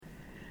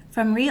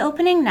From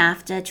reopening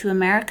NAFTA to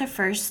America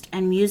First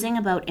and musing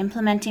about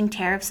implementing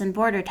tariffs and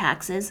border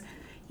taxes,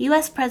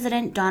 U.S.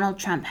 President Donald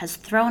Trump has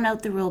thrown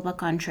out the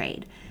rulebook on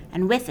trade,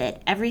 and with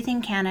it,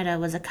 everything Canada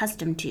was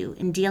accustomed to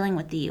in dealing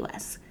with the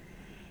U.S.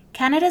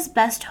 Canada's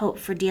best hope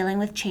for dealing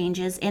with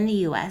changes in the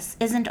U.S.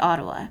 isn't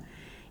Ottawa.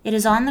 It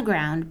is on the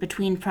ground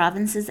between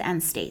provinces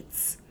and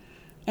states.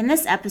 In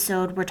this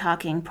episode, we're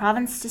talking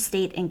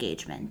province-to-state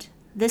engagement.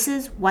 This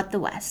is What the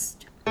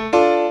West.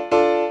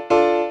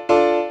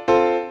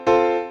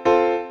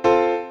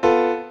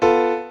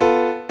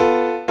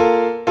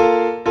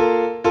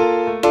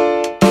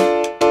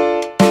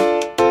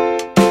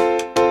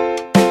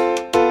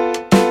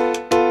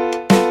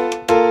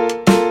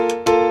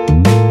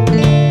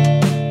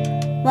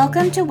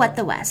 Welcome to What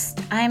the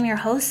West. I am your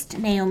host,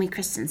 Naomi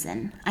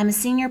Christensen. I'm a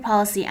senior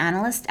policy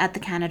analyst at the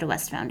Canada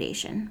West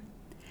Foundation.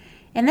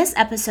 In this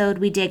episode,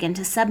 we dig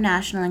into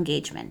subnational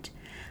engagement,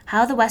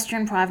 how the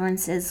Western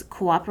provinces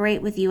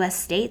cooperate with U.S.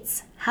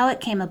 states, how it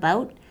came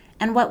about,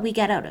 and what we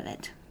get out of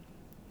it.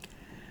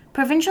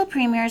 Provincial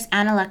premiers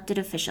and elected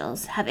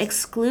officials have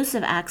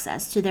exclusive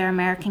access to their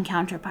American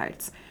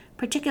counterparts,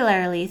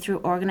 particularly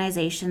through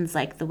organizations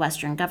like the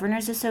Western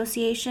Governors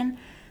Association,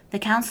 the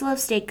Council of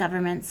State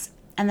Governments,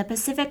 and the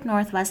Pacific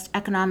Northwest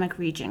Economic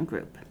Region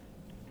Group.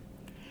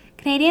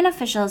 Canadian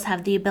officials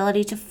have the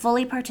ability to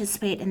fully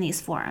participate in these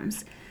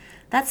forums.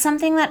 That's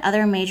something that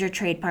other major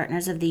trade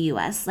partners of the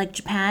U.S., like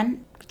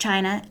Japan,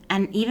 China,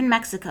 and even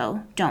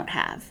Mexico, don't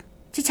have.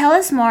 To tell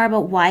us more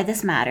about why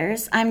this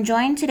matters, I'm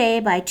joined today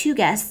by two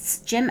guests,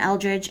 Jim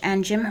Eldridge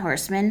and Jim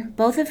Horstman,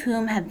 both of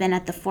whom have been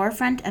at the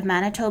forefront of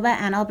Manitoba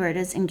and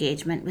Alberta's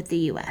engagement with the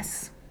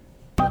U.S.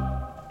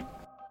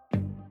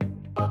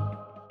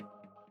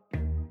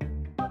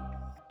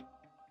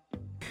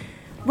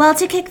 Well,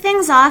 to kick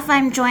things off,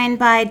 I'm joined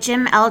by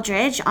Jim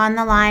Eldridge on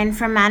the line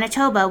from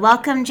Manitoba.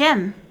 Welcome,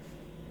 Jim.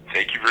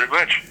 Thank you very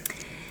much.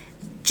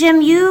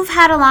 Jim, you've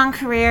had a long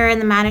career in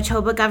the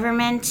Manitoba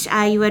government.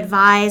 You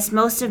advised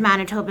most of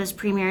Manitoba's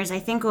premiers, I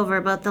think, over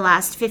about the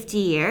last 50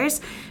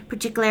 years,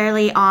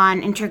 particularly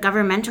on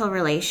intergovernmental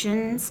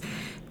relations.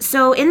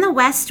 So in the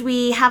West,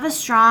 we have a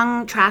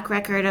strong track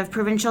record of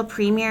provincial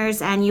premiers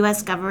and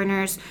U.S.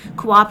 governors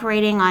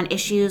cooperating on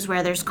issues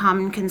where there's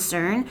common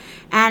concern.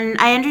 And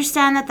I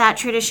understand that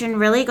tradition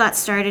really got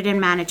started in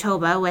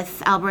Manitoba,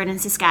 with Alberta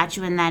and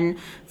Saskatchewan then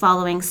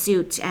following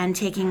suit and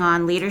taking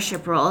on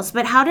leadership roles.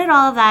 But how did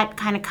all of that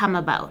kind of come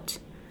about?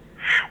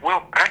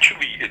 Well,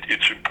 actually,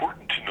 it's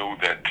important to know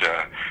that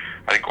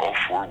I think all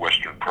four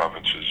Western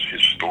provinces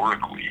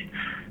historically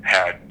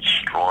had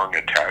strong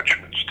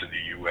attachments to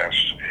the U.S.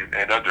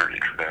 and other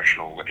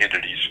international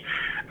entities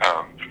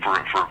for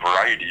a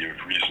variety of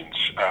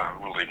reasons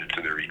related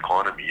to their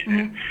economy. Mm-hmm.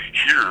 And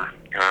here,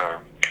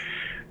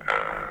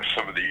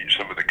 some of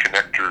the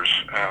connectors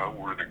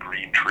were the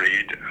green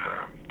trade,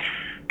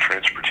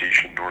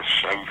 transportation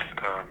north-south.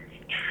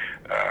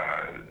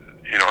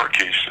 In our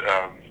case,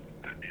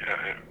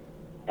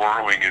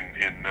 borrowing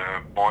in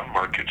bond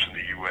markets in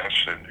the U.S.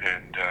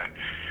 and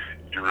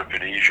Europe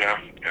and Asia,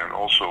 and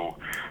also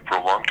for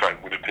a long time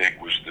Winnipeg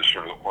was the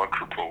sort of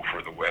entrepot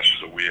for the West,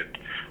 so we had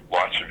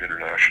lots of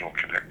international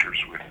connectors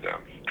with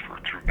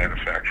through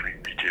manufacturing,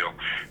 retail,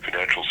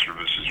 financial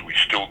services. We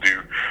still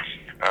do.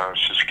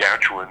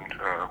 Saskatchewan,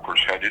 of course,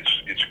 had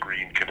its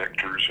green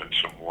connectors and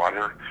some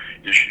water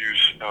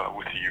issues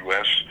with the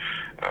U.S.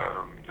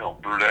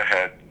 Alberta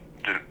had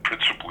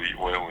principally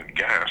oil and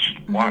gas,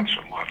 mm-hmm. Lots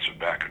and lots of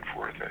back and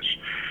forth as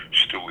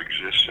still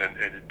exists, and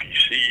in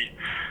BC,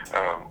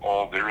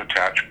 all their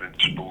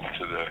attachments both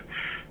to the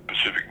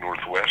Pacific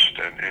Northwest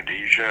and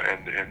Asia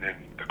and then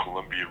the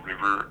Columbia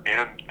River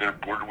and their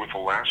border with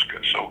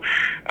Alaska. So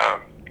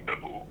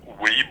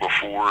way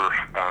before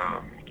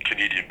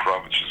Canadian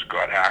provinces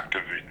got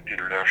active in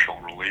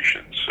international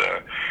relations,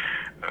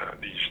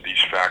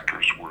 these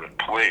factors were at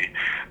play.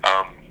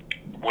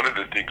 One of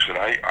the things that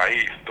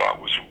I thought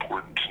was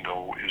important to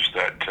know is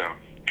that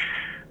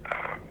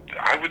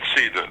I would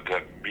say that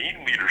the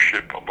main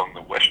leadership among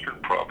the Western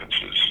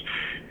provinces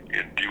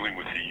in dealing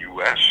with the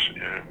U.S.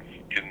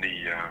 in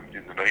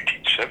the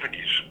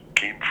 1970s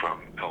came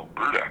from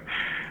Alberta,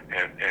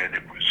 and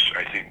it was,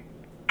 I think,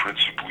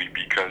 principally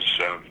because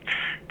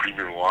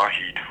Premier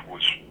Lougheed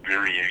was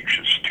very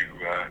anxious to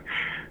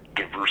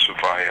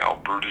diversify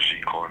Alberta's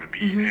economy,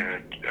 mm-hmm.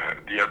 and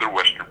the other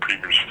Western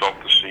premiers felt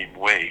the same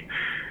way,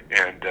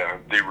 and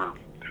they were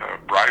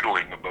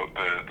bridling about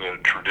the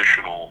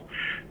traditional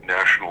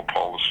national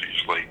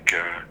policies like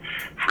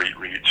freight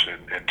rates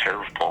and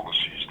tariff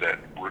policies that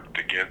worked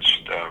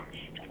against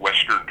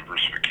Western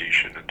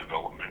diversification and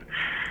development.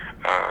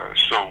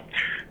 So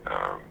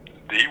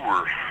they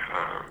were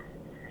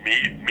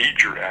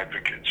major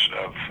advocates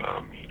of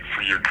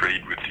freer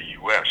trade with the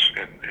U.S.,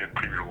 and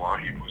Premier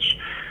Lougheed was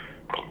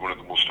probably one of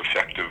the most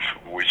effective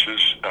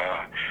voices.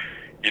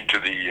 Into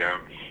the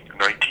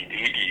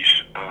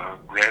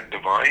 1980s, Grant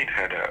Devine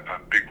had a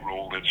big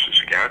role in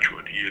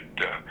Saskatchewan. He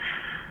had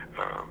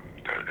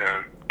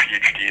a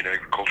PhD in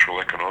agricultural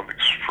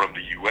economics from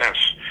the U.S.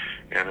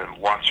 and had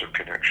lots of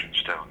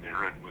connections down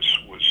there, and was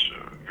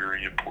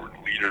very important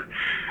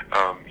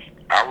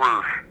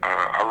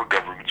Our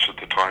governments at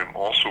the time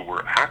also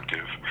were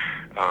active,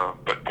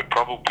 but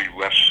probably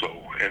less so,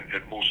 and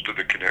most of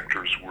the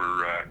connectors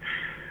were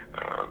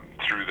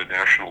through the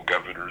national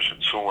governors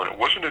and so on. It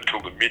wasn't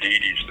until the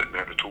mid-'80s that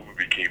Manitoba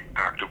became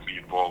actively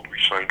involved. We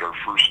signed our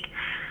first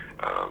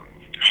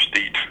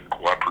state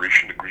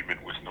cooperation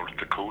agreement with North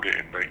Dakota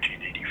in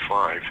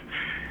 1985,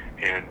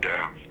 and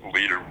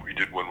later we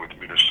did one with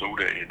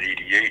Minnesota in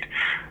 '88.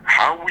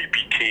 How we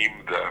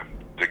became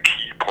the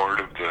key part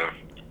of the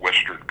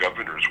Western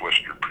governors,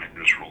 Western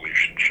premiers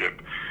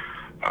relationship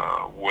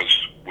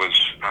was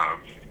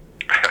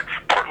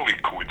partly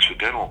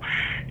coincidental.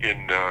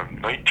 In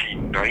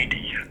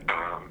 1990,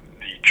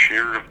 the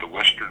chair of the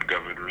Western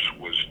governors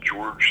was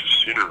George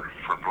Sinner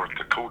from North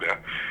Dakota,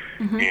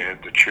 and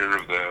the chair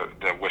of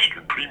the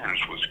Western premiers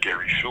was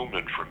Gary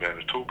Filmon from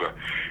Manitoba,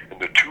 and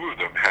the two of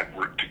them had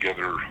worked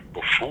together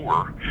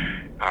before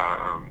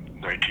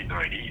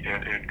 1990,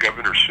 and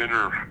Governor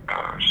Sinner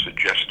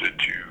suggested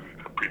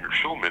to Premier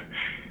Filmon,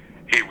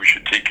 hey, we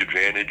should take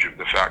advantage of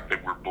the fact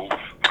that we're both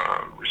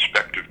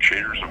respective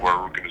chairs of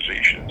our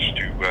organizations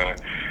to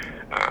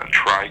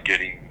try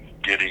getting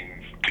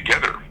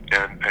together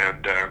and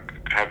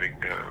having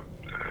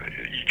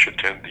each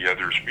attend the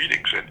other's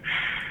meetings. And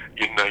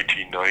in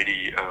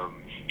 1990,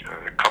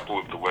 a couple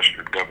of the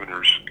Western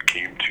governors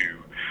came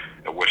to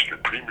a Western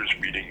Premiers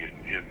meeting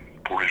in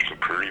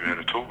Portage-la-Prairie,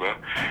 Manitoba,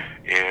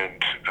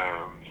 and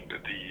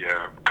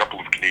the couple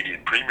of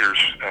Canadian premiers,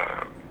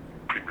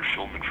 Premier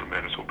Filmon from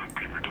Manitoba and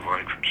Premier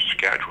Devine from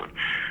Saskatchewan,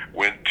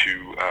 went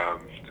to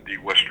the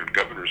Western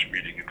Governors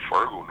meeting in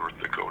Fargo, North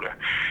Dakota,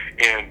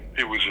 and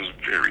it was a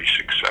very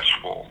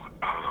successful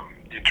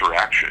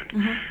interaction,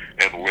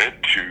 and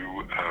led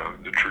to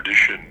the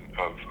tradition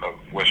of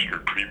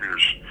Western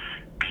premiers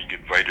being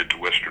invited to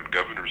Western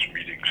Governors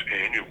meetings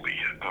annually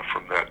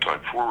from that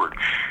time forward.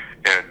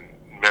 And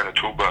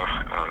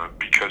Manitoba,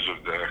 because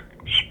of the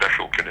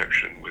special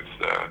connection with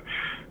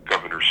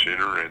Governor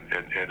Sinner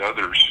and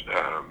others,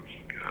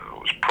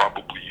 was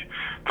probably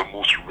the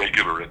most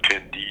regular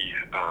attendee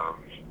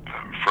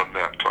from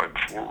that time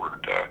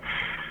forward,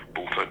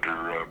 both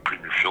under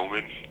Premier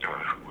Filmon,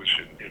 who was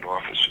in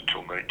office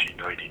until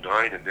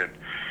 1999, and then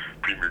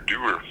Premier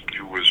Dewar,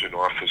 who was in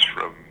office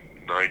from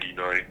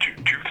 99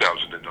 to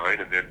 2009,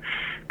 and then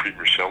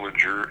Premier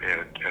Selinger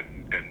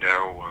and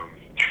now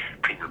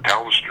Premier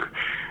Pallister,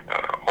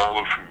 all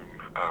of whom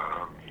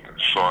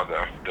saw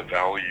the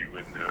value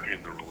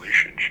in the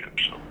relationship.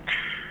 So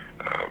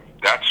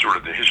that's sort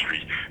of the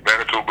history.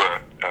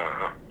 Manitoba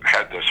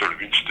had the sort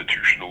of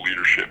institutional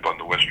leadership on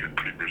the Western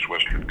Premiers,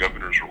 Western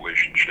Governors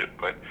relationship,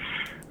 but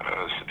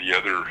the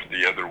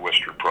other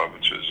Western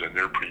provinces and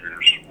their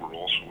premiers were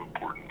also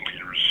important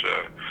leaders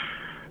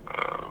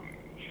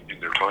in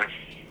their time.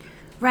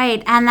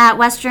 Right, and that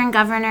Western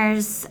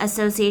Governors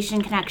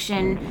Association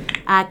connection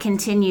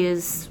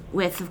continues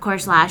with, of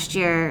course, last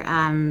year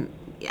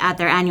at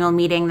their annual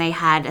meeting, they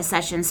had a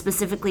session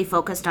specifically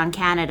focused on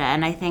Canada,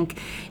 and I think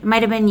it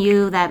might have been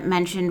you that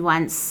mentioned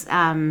once,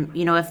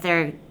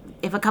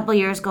 if a couple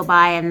years go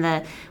by and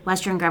the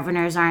Western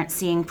governors aren't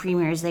seeing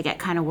premiers, they get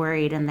kind of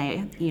worried, and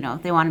they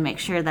want to make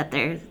sure that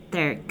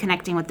they're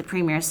connecting with the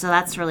premiers. So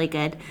that's really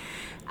good.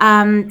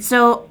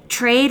 So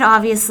trade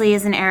obviously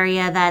is an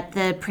area that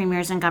the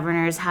premiers and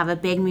governors have a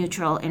big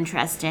mutual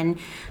interest in.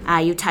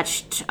 You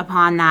touched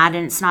upon that,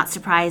 and it's not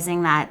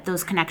surprising that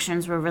those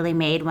connections were really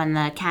made when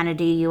the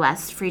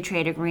Canada-U.S. Free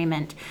Trade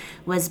Agreement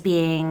was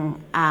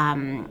being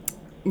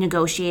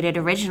negotiated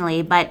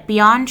originally. But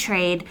beyond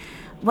trade,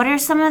 what are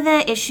some of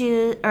the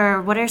issues, or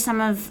what are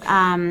some of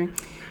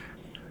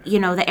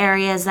the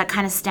areas that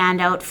kind of stand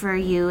out for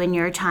you in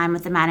your time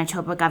with the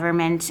Manitoba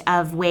government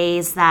of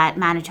ways that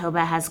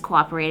Manitoba has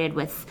cooperated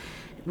with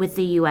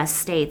the U.S.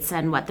 states,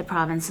 and what the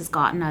province has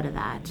gotten out of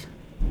that?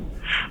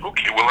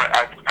 Okay, well,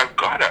 I've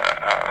got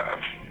a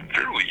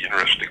fairly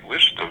interesting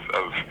list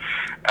of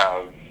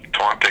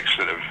topics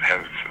that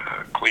have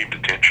claimed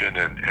attention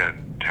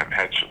and have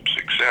had some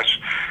success.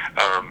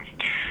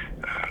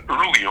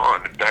 Early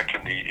on, back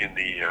in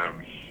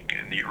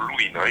the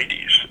early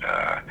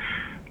 90s,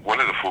 one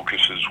of the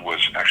focuses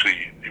was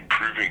actually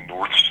improving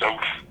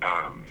north-south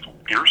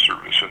air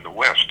service in the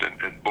West,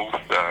 and both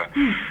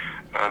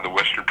the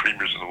Western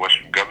premiers and the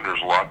Western governors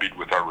lobbied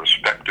with our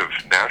respective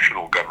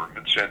national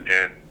governments, and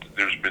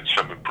there's been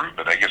some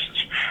improvement. I guess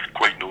it's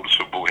quite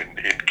noticeable in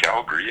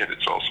Calgary, and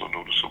it's also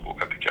noticeable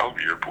at the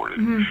Calgary airport,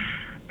 and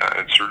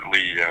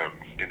certainly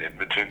in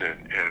Edmonton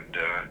and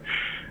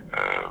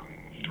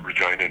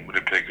Regina and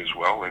Winnipeg as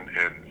well, and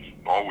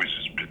always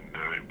has been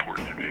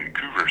important in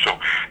Vancouver. So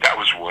that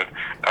was one.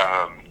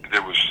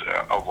 There was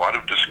a lot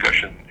of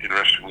discussion,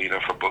 interestingly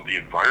enough, about the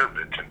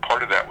environment, and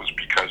part of that was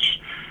because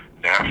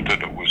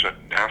NAFTA was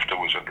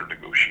under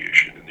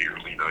negotiation in the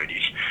early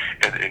 90s,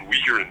 and we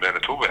here in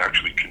Manitoba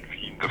actually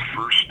convened the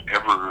first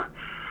ever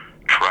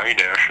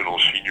tri-national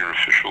senior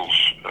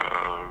officials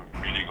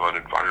meeting on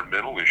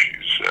environmental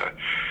issues.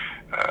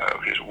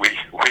 Is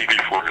way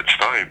before its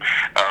time.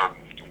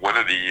 One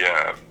of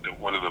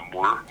the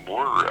more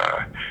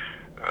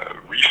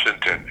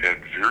recent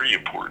and very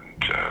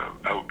important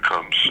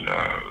outcomes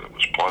that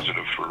was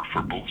positive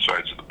for both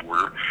sides of the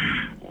border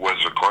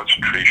was a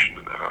concentration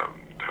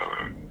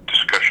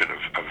discussion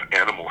of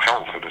animal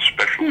health, and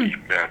especially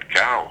mad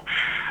cow.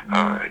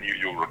 And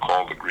you'll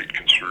recall the great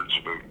concerns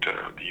about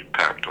the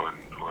impact on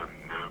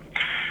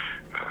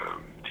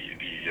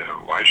the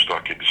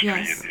livestock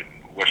industry in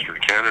Western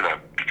Canada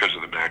because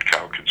of the mad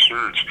cow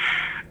concerns.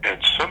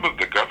 And some of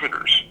the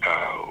governors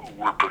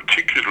were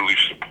particularly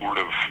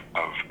supportive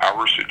of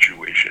our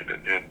situation,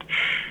 and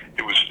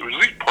it was at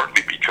least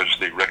partly because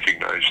they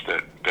recognized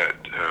that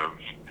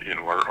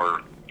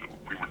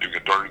we were doing a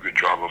darn good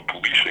job of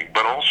policing,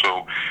 but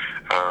also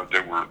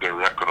there were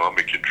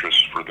economic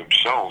interests for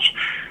themselves.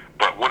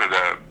 But one of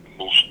the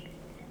most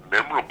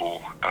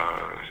memorable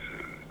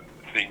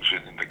things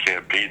in the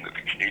campaign that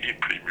the Canadian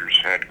premiers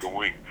had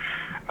going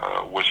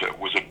was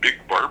a big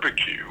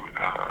barbecue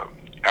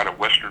at a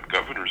Western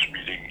Governors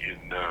meeting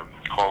in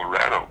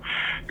Colorado.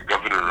 The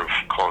governor of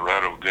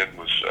Colorado then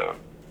was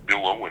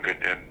Bill Owen,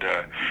 and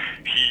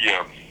he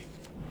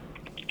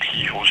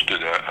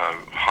hosted a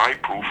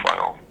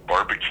high-profile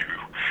barbecue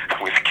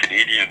with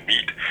Canadian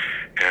meat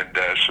and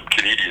some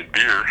Canadian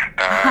beer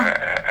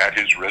at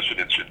his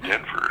residence in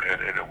Denver,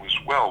 and it was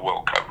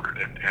well covered.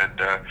 And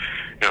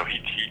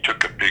he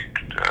took a big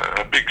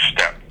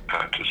step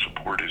to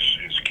support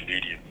his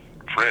Canadian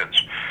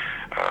friends.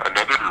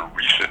 Another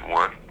recent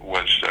one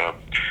was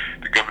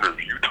the governor of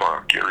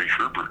Utah, Gary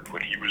Herbert,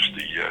 when he was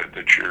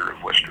the chair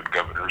of Western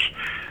Governors,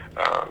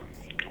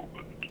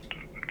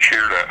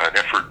 chaired an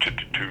effort to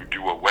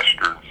do a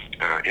Western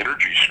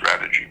energy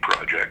strategy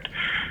project,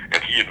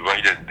 and he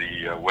invited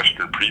the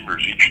Western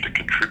premiers each to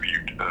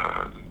contribute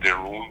their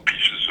own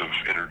pieces of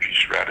energy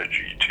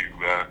strategy to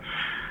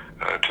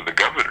the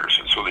governors.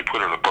 And so they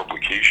put out a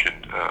publication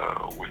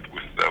with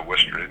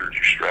Western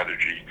energy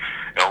strategy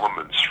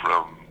elements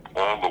from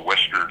all the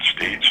Western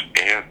states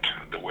and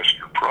the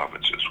Western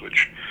provinces,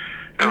 which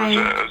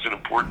was an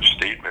important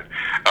statement.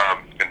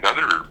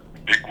 Another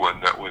big one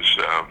that was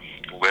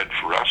led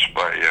for us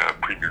by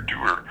Premier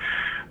Dewar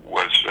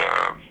was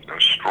a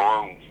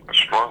strong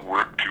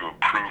work to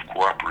improve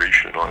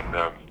cooperation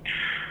on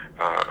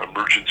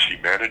emergency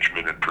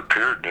management and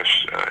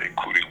preparedness,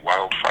 including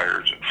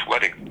wildfires and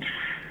flooding.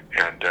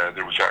 And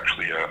there was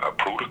actually a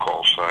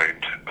protocol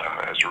signed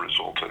as a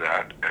result of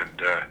that.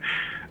 And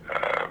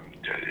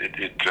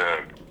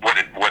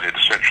what it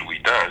essentially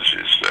does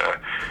is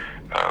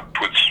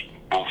puts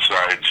both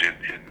sides in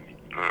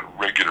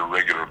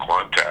regular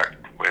contact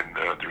when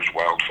there's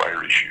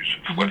wildfire issues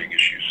and flooding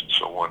issues and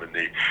so on, and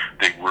they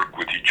work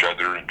with each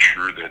other,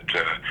 ensure that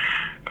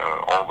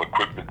all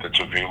equipment that's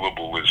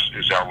available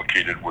is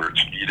allocated where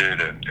it's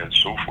needed and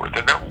so forth.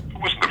 And that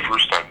wasn't the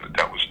first time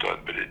that was done,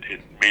 but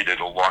it made it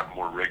a lot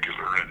more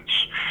regular, and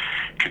it's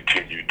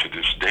continued to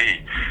this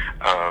day.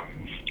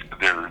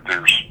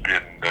 There's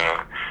been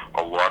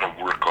a lot of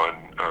work on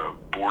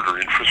border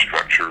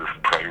infrastructure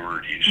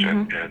priorities,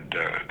 and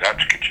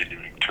that's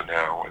continuing to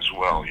now as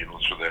well.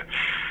 So that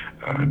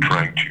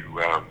trying to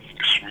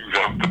smooth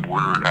out the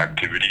border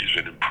activities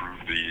and improve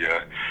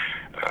the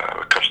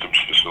customs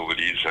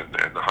facilities and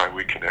the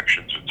highway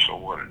connections and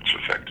so on. It's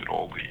affected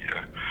all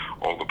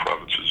the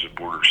provinces and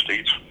border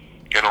states.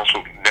 And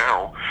also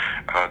now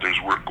there's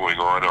work going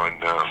on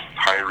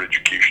higher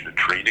education and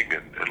training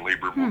and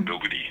labor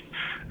mobility.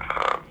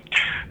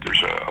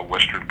 There's a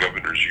Western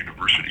Governors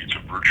University. It's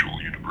a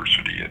virtual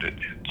university, and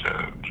it's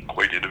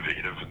quite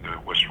innovative, and the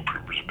Western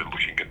premiers have been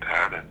looking at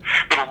that.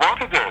 But a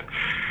lot of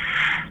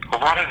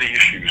the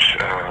issues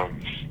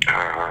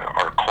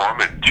are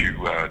common to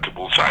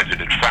both sides.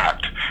 And in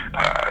fact,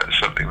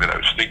 something that I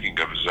was thinking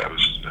of as I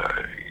was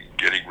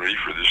getting ready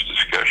for this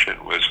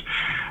discussion was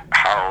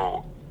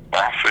how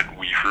often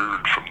we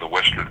heard from the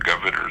Western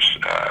governors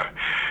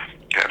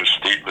kind of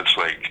statements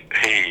like,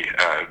 "Hey,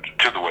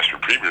 to the Western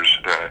premiers,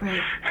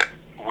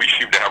 we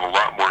seem to have a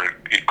lot more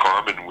in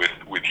common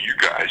with you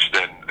guys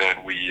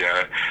than we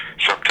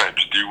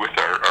sometimes do with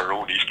our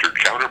own Eastern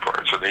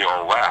counterparts," and they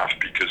all laugh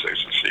because the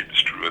same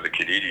is true on the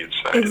Canadian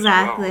side as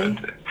well.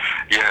 And,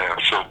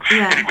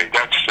 anyway,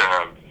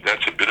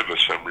 that's a bit of a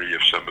summary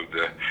of some of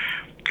the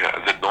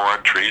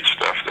non-trade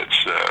stuff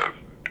that's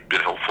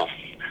been helpful.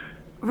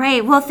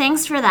 Right. Well,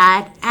 thanks for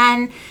that.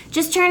 And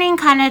just turning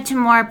kind of to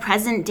more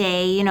present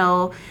day,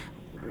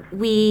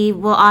 we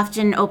will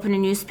often open a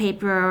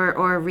newspaper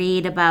or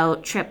read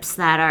about trips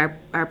that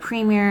our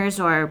premiers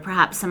or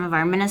perhaps some of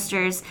our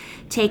ministers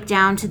take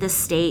down to the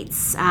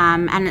States.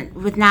 And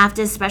with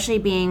NAFTA especially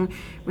being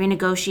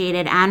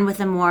renegotiated and with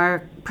a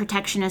more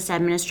protectionist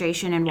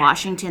administration in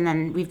Washington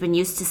than we've been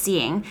used to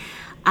seeing,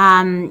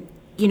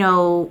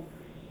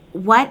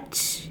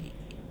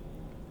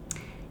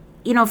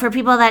 for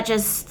people that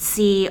just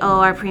see,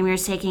 our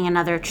premier's taking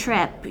another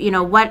trip,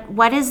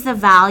 what is the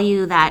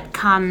value that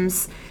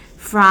comes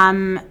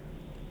from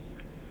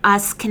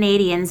us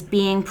Canadians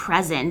being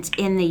present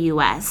in the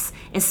U.S.,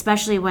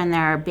 especially when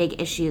there are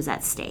big issues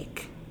at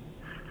stake?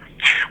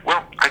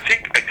 Well, I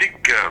think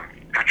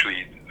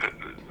actually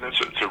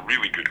that's a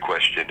really good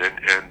question,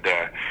 and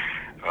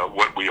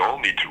what we all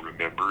need to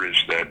remember is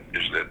that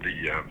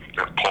the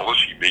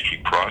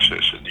policy-making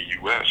process in the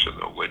U.S. and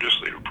the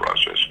legislative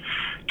process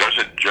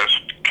doesn't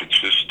just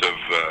consist of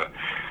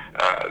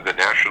the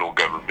national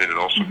government. It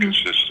also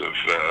consists of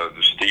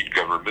the state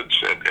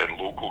governments and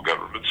local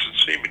governments, and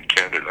same in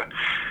Canada.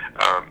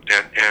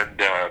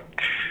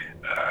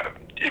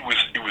 It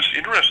was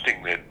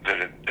interesting that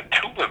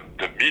until the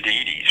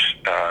mid-'80s,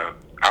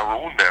 our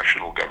own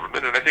national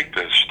government, and I think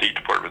the State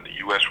Department in the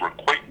U.S. were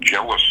quite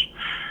jealous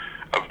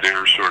of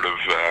their sort of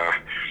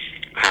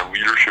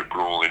leadership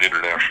role in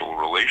international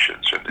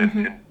relations,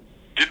 and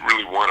didn't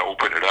really want to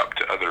open it up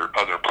to other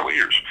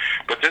players.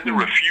 But then there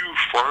were a few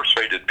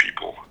far-sighted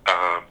people.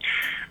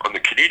 On the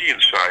Canadian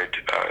side,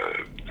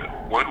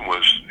 one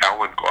was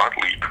Alan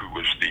Gottlieb, who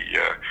was the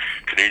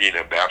Canadian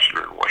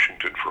ambassador in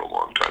Washington for a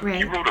long time. Right.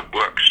 He wrote a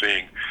book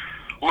saying,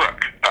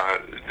 look,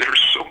 there's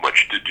so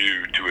much to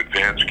do to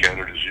advance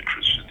Canada's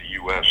interests in the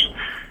U.S.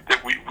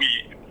 that we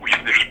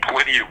there's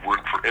plenty of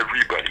work for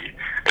everybody,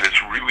 and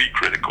it's really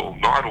critical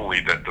not only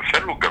that the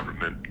federal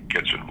government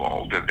gets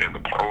involved and the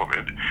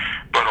Parliament,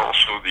 but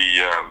also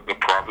the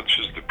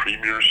provinces, the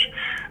premiers,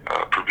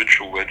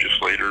 provincial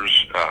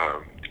legislators,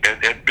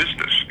 and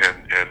business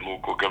and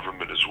local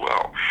government as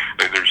well.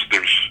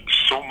 There's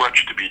so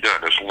much to be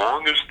done as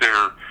long as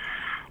they're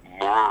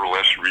more or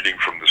less reading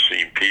from the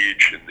same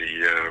page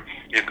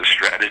in the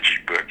strategy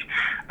book.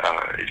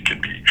 It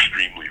can be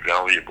extremely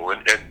valuable,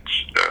 and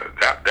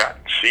that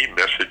same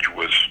message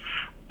was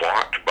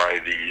bought by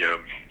the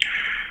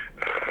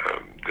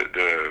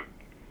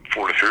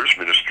Foreign Affairs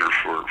Minister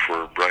for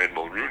Brian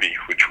Mulroney,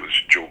 which was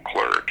Joe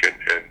Clark, and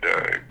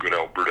good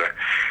Alberta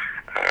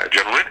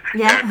gentleman.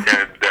 Yeah.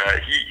 And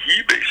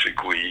he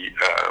basically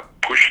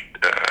pushed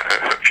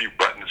a few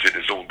buttons in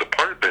his own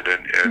department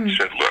and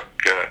said, look,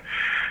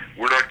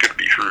 we're not going to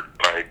be hurt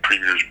by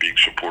premiers being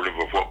supportive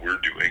of what we're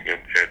doing,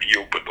 and he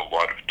opened a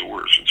lot of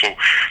doors. And so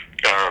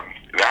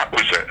that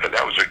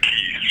was a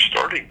key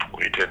starting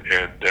point,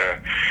 and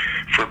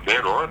from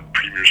then on,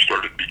 premiers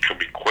started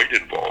becoming quite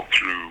involved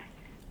through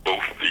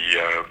both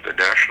the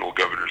National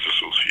Governors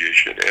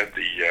Association and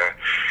the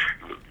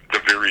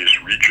various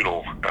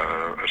regional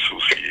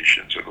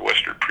associations, and the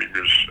Western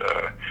Premiers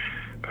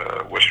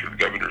Western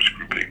Governors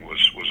grouping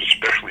was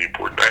especially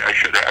important. I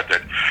should add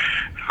that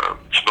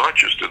it's not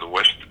just in the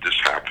West that this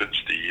happens.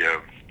 The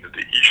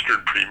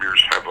Eastern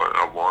premiers have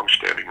a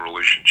long-standing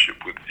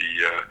relationship with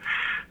the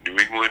New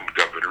England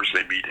governors.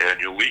 They meet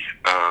annually.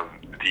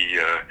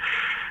 The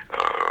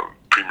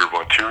Premier of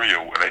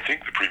Ontario, and I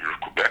think the Premier of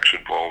Quebec's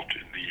involved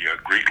in the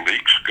Great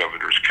Lakes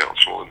Governors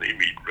Council, and they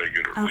meet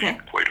regularly,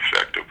 quite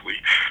effectively.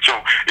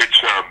 So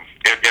it's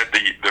and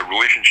the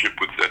relationship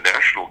with the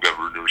national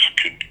governors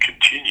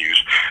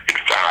continues. In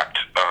fact,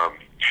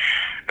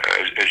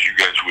 as you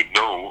guys would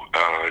know,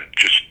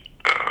 just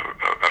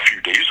a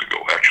few days ago,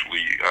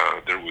 actually,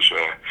 there was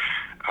a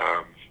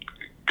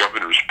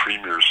governors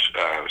premiers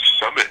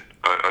summit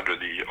under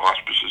the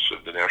auspices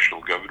of the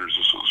National Governors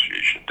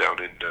Association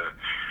down in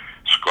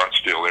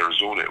Scottsdale,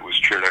 Arizona. It was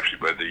chaired actually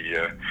by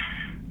the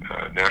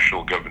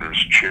National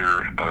Governor's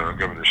Chair,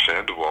 Governor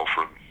Sandoval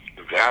from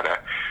Nevada,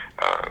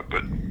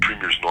 but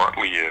Premiers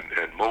Notley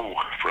and Moe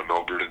from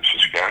Alberta and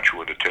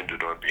Saskatchewan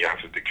attended on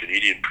behalf of the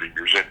Canadian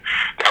premiers, and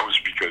that was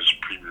because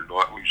Premier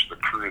Notley is the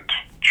current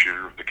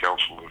chair of the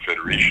Council of the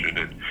Federation,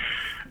 and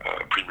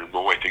Premier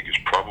Moe, I think, is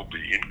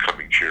probably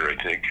incoming chair, I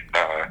think.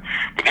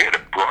 But they had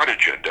a broad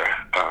agenda: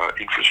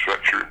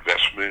 infrastructure,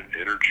 investment,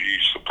 energy,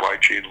 supply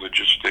chain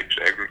logistics,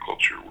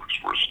 agriculture,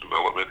 workforce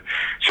development,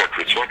 et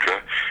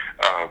cetera.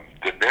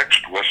 The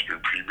next Western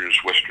Premiers,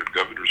 Western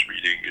Governors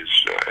meeting is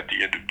at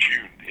the end of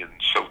June in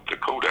South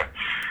Dakota.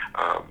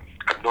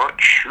 I'm not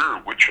sure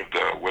which of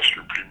the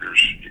Western Premiers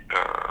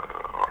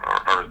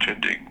are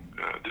attending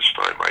this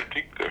time. I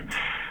think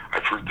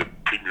I've heard the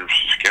Premier of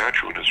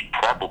Saskatchewan is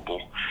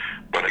probable,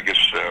 but I guess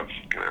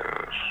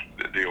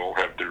they all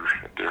have their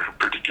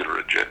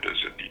particular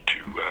agendas and need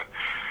to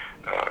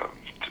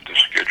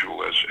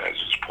schedule as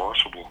is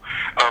possible.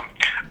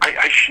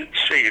 I should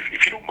say, if you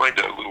don't mind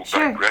a little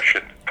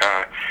digression,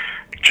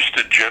 just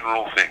a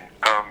general thing.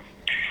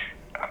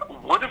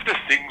 One of the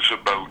things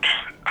about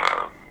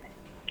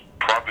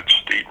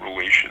province-state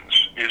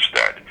relations is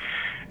that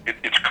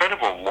it's kind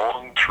of a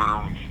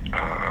long-term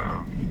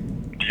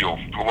deal,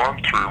 a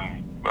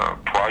long-term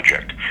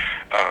project.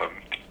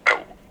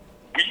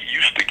 We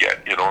used to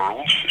get in our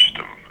own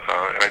system,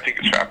 and I think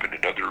it's happened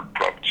in other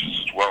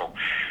provinces as well.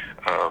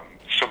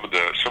 Some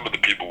of the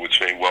people would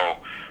say,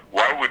 "Well,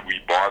 why would we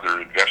bother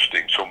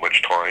investing so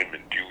much time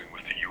in dealing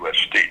with the U.S.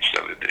 states?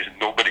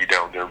 Nobody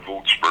down there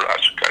votes for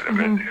us," kind of.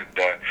 And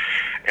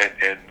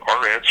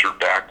our answer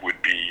back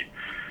would be,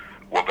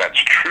 "Well, that's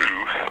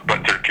true,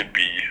 but there can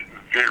be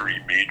very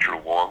major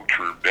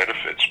long-term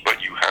benefits,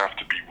 but you have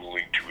to be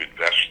willing to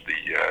invest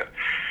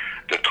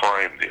the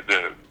time.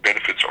 The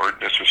benefits aren't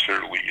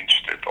necessarily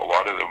instant. A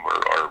lot of them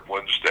are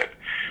ones that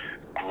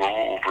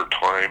grow over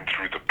time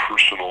through the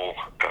personal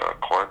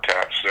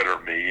contacts that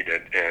are made,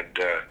 and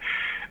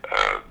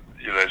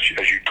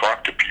as you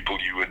talk to people,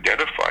 you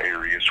identify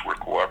areas where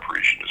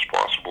cooperation is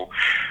possible.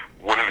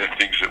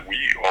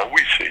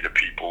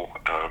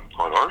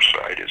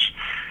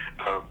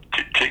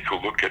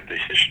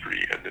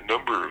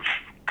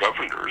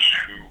 governors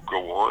who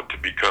go on to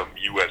become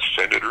U.S.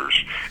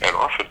 senators and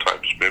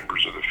oftentimes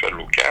members of the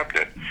federal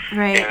cabinet.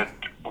 Right. And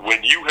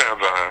when you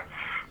have a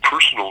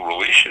personal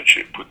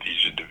relationship with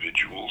these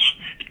individuals,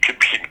 it can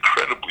be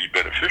incredibly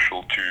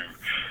beneficial to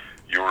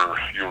your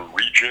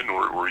region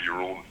or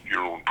your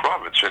own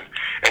province. And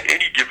at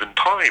any given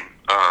time,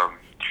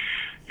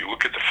 you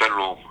look at the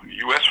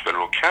U.S.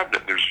 federal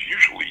cabinet, there's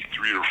usually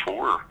 3 or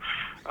 4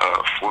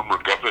 former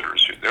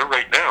governors in there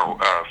right now.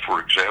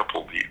 For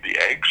example, the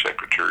Ag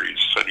Secretary,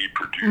 Sonny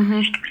Perdue,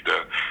 used to be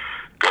the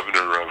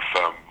governor of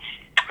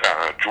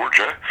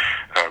Georgia.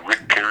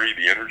 Rick Perry,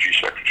 the Energy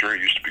Secretary,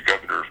 used to be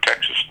governor of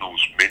Texas,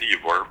 knows many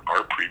of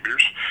our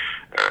premiers.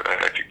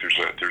 I think there's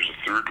a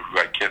third who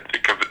I can't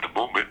think of at the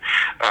moment.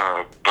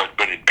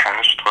 But in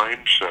past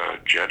times,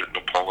 Janet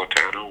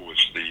Napolitano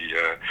was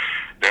the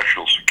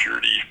national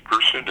security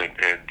person,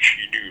 and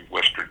she knew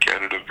Western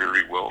Canada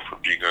very well from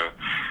being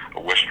a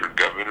Western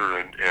governor,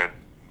 and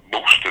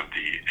most of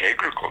the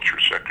agriculture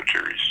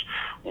secretaries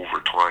over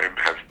time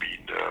have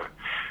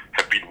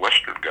been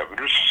Western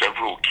governors.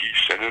 Several key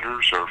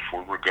senators are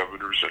former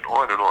governors, and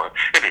on and on.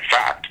 And in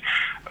fact,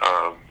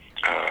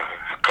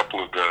 a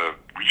couple of the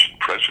recent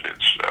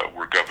presidents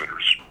were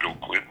governors. Bill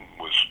Clinton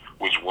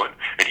was one,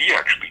 and he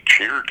actually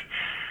chaired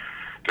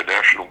the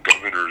National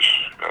Governors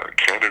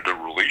Canada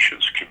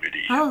Relations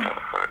Committee. Oh.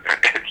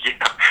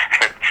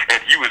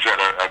 And he was at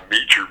a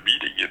major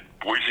meeting in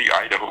Boise,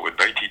 Idaho in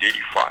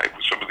 1985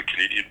 with some of the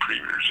Canadian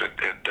premiers, and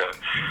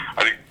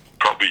I think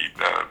probably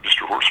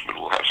Mr. Horstman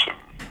will have some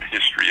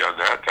history on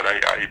that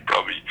I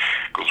probably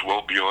goes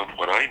well beyond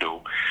what I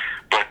know.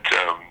 But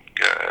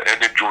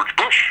and then George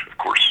Bush, of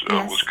course,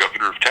 was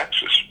governor of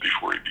Texas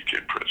before he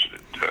became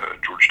president.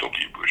 George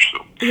W. Bush.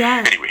 So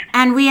anyway,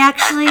 and we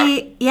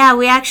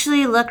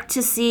actually looked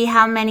to see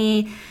how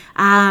many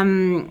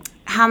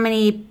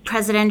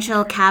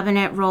presidential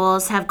cabinet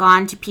roles have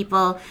gone to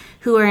people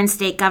who were in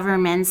state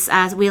governments.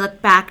 As we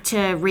look back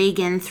to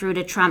Reagan through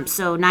to Trump,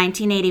 so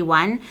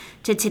 1981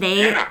 to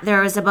today,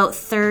 there was about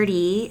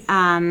 30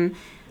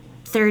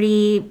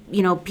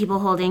 people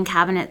holding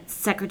cabinet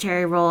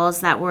secretary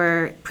roles that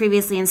were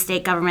previously in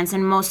state governments,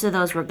 and most of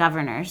those were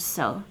governors.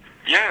 So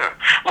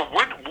well,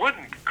 one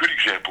good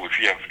example, if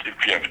you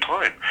have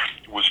time,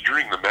 was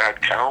during the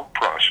Mad Cow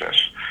process.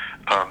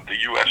 The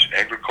U.S.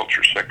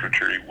 Agriculture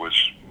Secretary was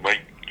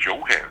Mike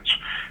Johanns,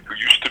 who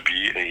used to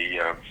be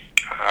a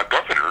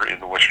governor in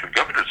the Western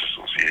Governors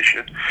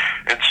Association,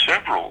 and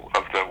several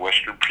of the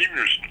Western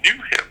premiers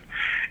knew him,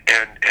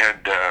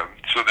 and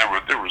so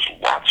there was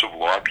lots of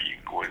lobbying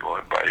going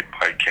on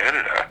by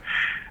Canada,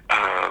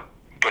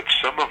 but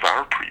some of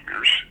our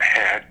premiers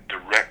had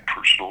direct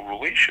personal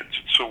relations,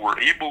 and so we're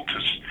able to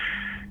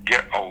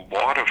get a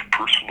lot of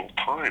personal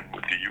time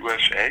with the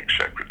U.S. Ag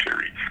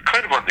Secretary,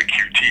 kind of on the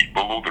QT,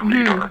 below the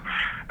radar,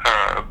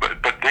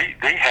 but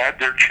they had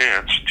their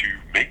chance to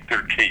make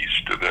their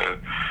case to the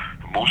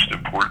most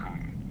important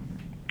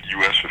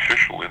U.S.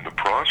 official in the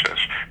process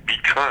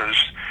because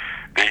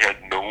they had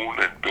known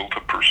and built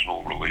a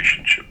personal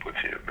relationship with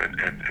him.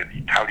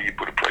 And how do you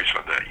put a price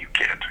on that? You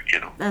can't,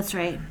 That's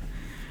right.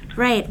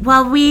 Right.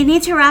 Well, we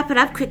need to wrap it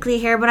up quickly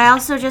here, but I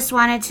also just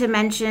wanted to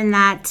mention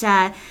that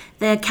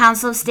the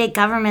Council of State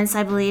Governments,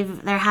 I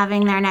believe they're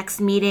having their next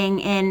meeting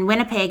in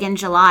Winnipeg in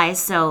July.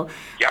 So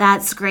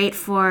that's great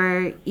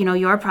for,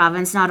 your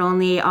province. Not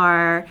only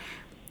are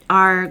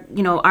our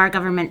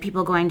government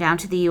people going down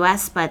to the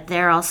U.S., but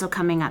they're also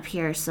coming up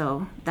here.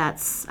 So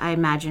that's, I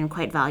imagine,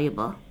 quite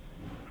valuable.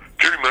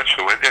 Very much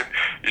so. And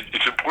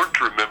it's important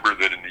to remember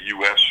that in the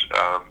U.S.,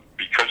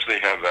 because they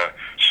have a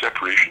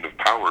separation of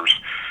powers,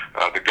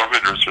 the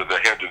governors are the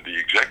head of the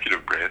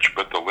executive branch,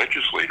 but the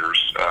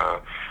legislators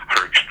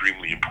are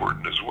extremely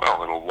important as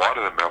well, and a lot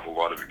of them have a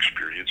lot of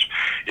experience.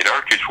 In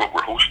our case, what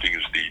we're hosting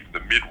is the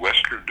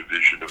Midwestern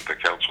Division of the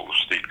Council of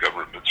State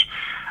Governments,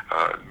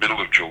 middle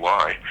of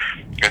July,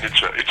 and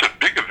it's a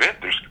big event.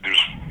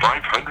 There's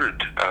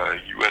 500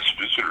 U.S.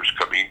 visitors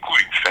coming,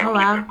 including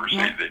family members.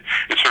 Yeah.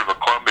 It's sort of a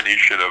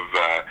combination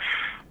of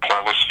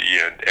policy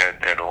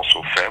and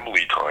also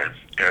family time,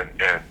 and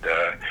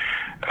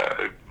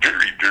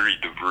very, very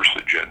diverse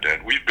agenda.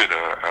 And we've been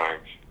a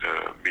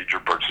major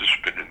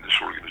participant in this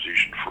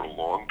organization for a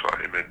long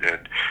time,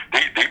 and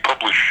they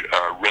publish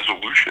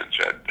resolutions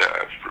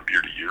from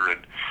year to year,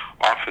 and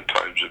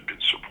oftentimes have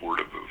been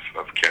supportive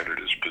of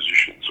Canada's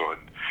positions on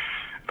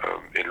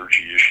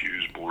energy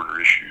issues, border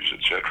issues,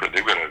 etc.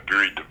 They've got a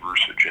very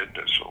diverse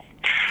agenda, so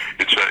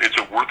it's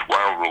a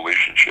worthwhile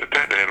relationship,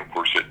 and of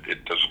course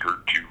it doesn't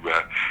hurt to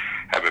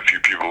have a few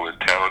people in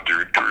town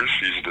during tourist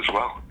season as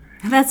well.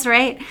 That's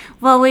right.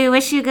 Well, we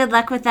wish you good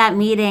luck with that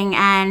meeting,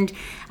 and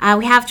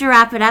we have to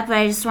wrap it up, but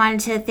I just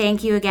wanted to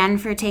thank you again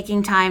for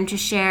taking time to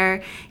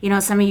share,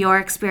 some of your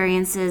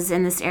experiences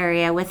in this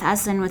area with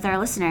us and with our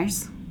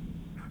listeners.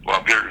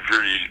 Well, very,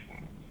 very,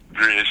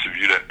 very nice of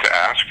you to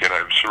ask, and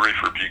I'm sorry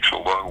for being so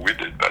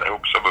long-winded, but I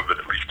hope some of it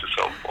at least is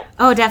helpful.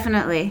 Oh,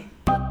 definitely.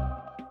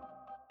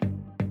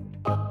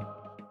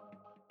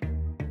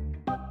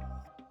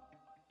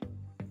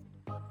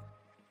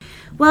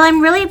 Well,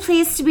 I'm really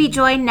pleased to be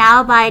joined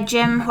now by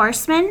Jim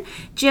Horstman.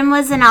 Jim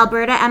was an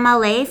Alberta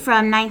MLA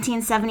from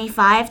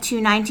 1975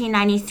 to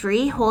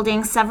 1993,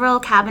 holding several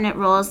cabinet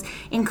roles,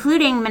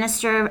 including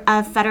Minister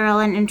of Federal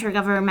and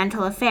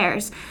Intergovernmental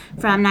Affairs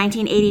from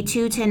 1982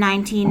 to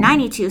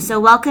 1992. So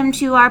welcome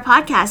to our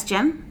podcast,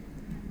 Jim.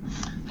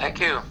 Thank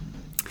you.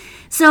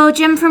 So,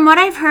 Jim, from what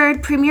I've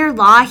heard, Premier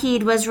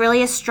Lougheed was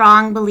really a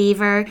strong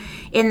believer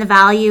in the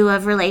value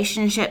of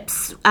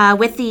relationships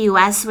with the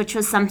U.S., which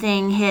was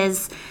something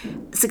his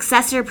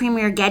successor,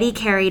 Premier Getty,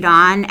 carried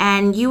on.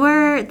 And you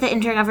were the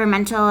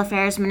Intergovernmental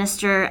Affairs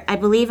Minister, I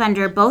believe,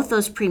 under both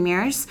those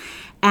premiers.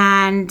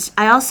 And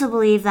I also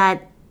believe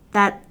that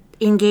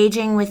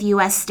engaging with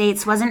U.S.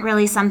 states wasn't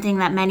really something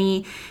that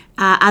many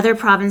other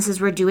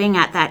provinces were doing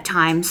at that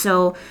time.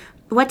 So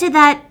what did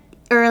that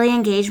early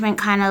engagement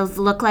kind of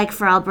look like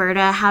for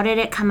Alberta? How did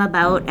it come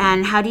about,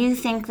 and how do you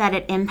think that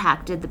it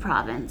impacted the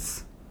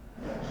province?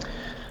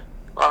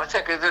 Well, I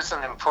think it is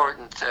an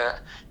important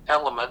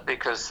element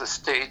because the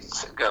state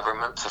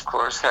governments, of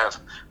course, have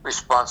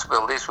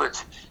responsibilities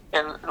which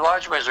in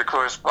large measure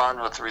correspond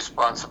with the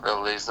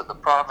responsibilities that the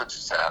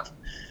provinces have.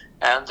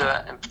 And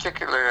in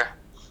particular,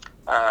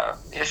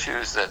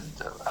 issues that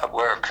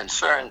were of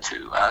concern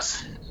to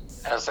us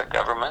as a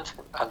government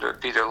under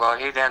Peter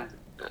Lougheed and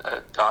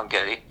Don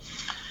Getty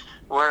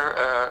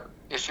were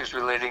issues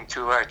relating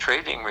to our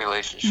trading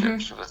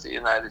relationships with the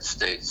United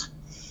States.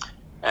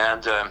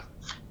 And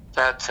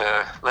that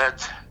led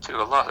to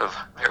a lot of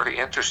very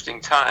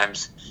interesting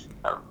times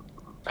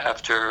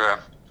after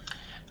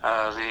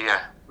the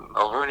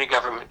Mulroney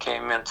government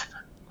came into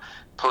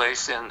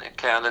place in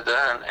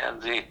Canada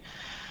and the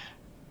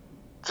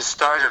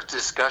start of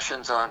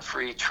discussions on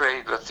free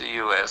trade with the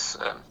U.S.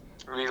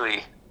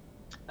 Really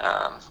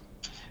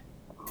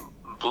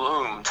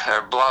bloomed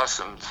or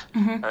blossomed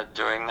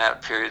during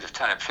that period of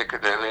time,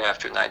 particularly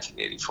after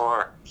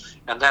 1984.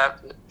 And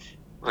that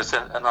was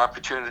an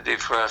opportunity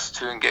for us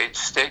to engage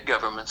state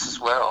governments as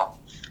well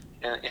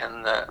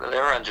in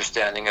their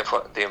understanding of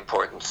the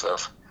importance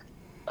of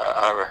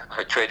our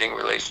trading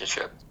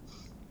relationship.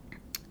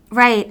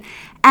 Right.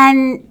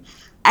 And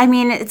I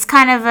mean, it's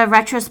kind of a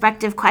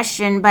retrospective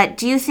question, but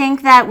do you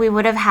think that we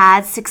would have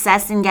had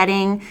success in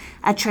getting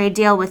a trade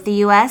deal with the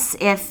U.S.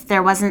 if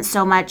there wasn't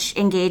so much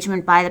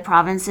engagement by the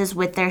provinces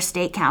with their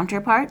state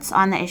counterparts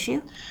on the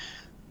issue?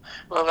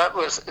 Well, it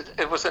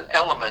was an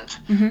element,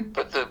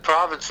 but the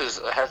provinces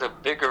had a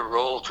bigger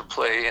role to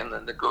play in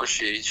the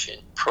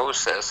negotiation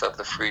process of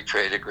the free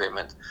trade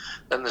agreement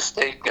than the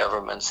state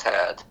governments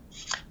had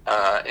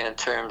in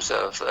terms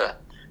of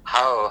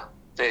how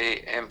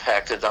they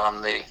impacted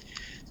on the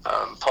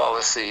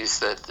policies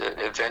that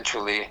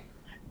eventually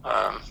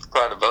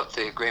brought about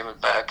the agreement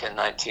back in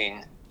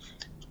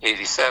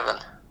 1987.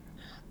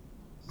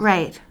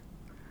 Right.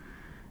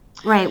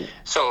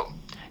 So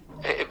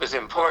it was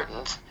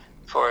important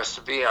for us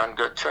to be on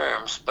good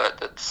terms,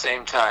 but at the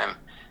same time,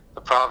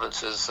 the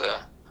provinces,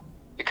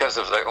 because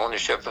of their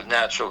ownership of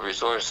natural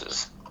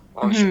resources,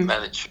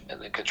 management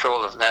and the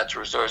control of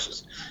natural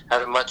resources,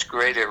 had a much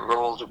greater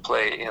role to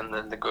play in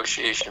the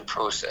negotiation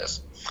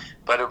process.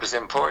 But it was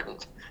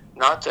important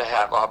not to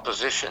have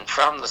opposition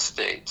from the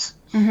states.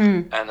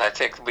 And I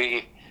think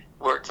we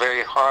worked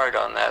very hard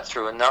on that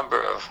through a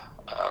number of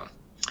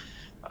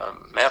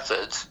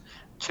methods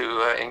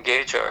to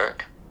engage our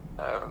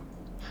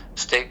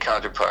state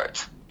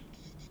counterparts.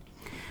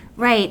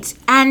 Right.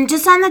 And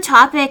just on the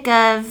topic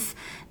of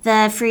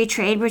the free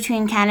trade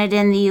between Canada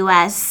and the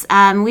U.S.,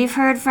 we've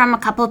heard from a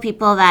couple of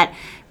people that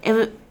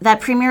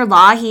that Premier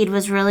Lougheed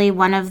was really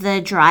one of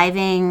the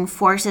driving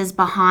forces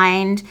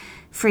behind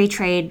free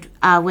trade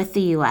with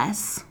the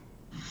U.S.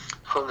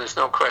 Well, there's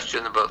no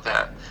question about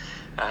that.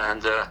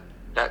 And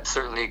that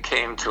certainly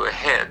came to a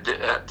head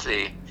at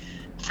the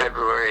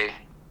February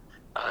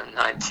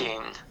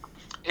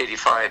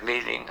 1985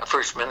 meeting, a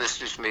First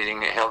Ministers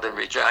meeting held in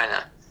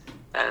Regina.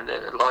 And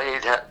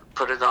Lougheed had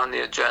put it on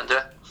the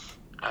agenda.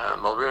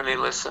 Mulroney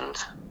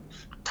listened,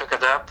 took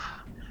it up.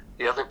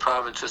 The other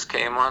provinces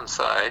came on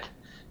side,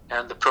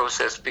 and the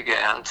process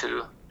began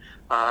to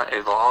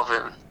evolve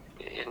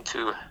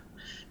into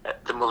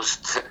the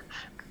most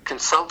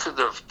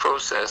consultative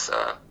process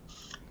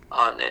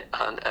on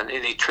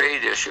any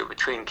trade issue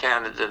between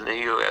Canada and the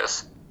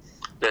U.S.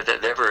 that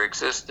had ever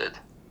existed.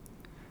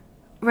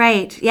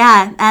 Right,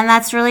 yeah, and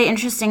that's really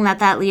interesting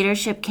that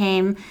leadership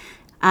came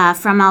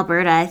from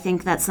Alberta. I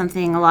think that's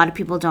something a lot of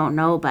people don't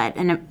know, but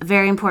a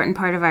very important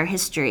part of our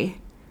history.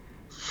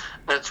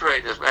 That's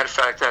right. As a matter of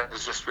fact, I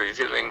was just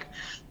reviewing,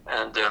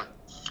 and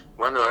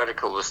one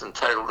article was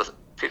entitled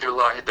Peter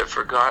Lougheed, the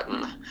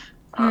Forgotten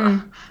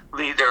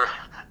Leader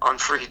on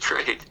Free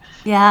Trade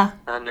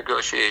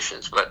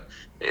negotiations. But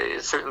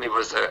it certainly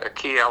was a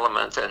key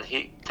element, and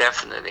he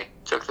definitely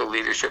took the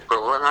leadership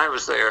role. And I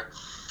was there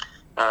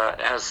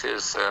as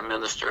his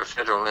Minister of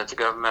Federal and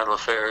Intergovernmental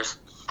Affairs,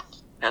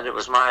 and it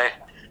was my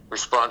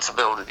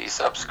responsibility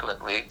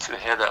subsequently to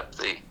head up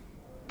the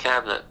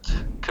Cabinet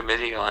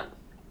Committee on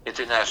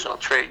International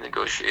Trade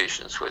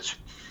Negotiations, which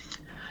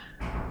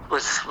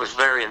was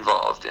very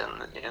involved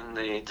in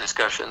the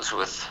discussions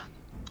with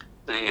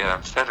the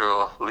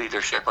federal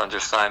leadership under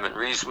Simon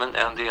Reisman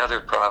and the other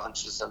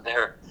provinces and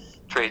their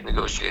trade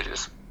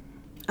negotiators.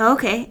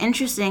 Okay,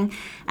 interesting.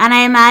 And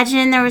I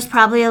imagine there was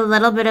probably a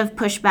little bit of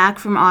pushback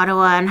from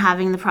Ottawa on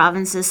having the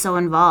provinces so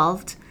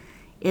involved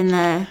in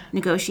the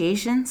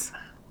negotiations.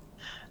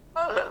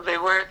 They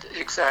weren't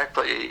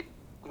exactly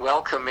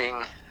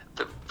welcoming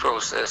the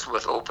process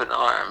with open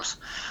arms,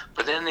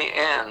 but in the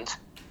end,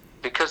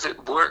 because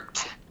it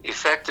worked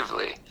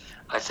effectively,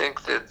 I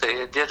think that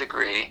they did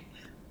agree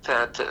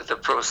that the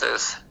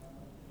process,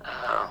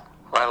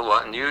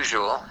 while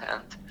unusual,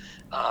 and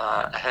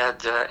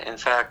had in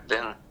fact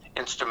been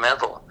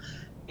instrumental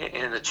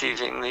in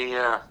achieving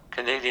the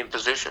Canadian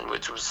position,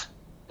 which was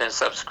then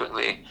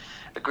subsequently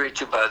agreed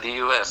to by the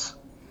U.S.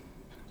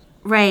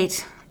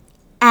 Right.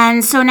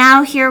 And so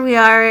now here we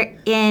are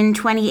in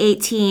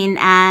 2018,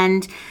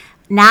 and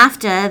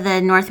NAFTA,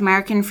 the North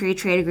American Free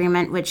Trade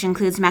Agreement, which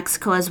includes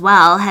Mexico as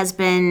well, has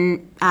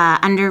been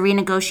under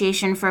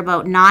renegotiation for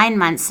about 9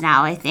 months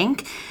now, I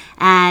think.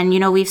 And,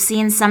 we've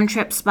seen some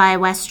trips by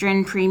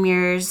Western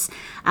premiers,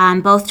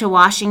 both to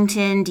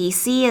Washington,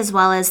 D.C., as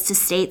well as to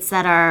states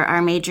that are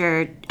our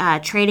major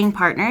trading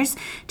partners,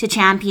 to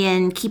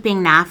champion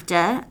keeping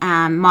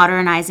NAFTA,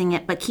 modernizing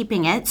it, but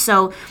keeping it.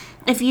 So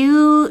if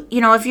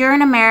if you're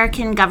an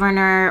American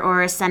governor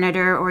or a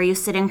senator, or you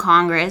sit in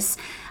Congress,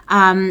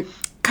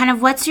 kind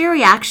of what's your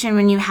reaction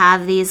when you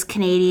have these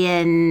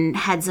Canadian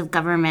heads of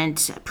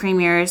government,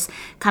 premiers,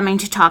 coming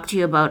to talk to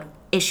you about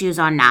issues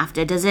on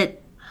NAFTA? Does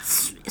it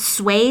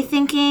sway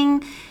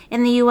thinking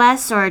in the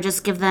U.S. or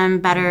just give them a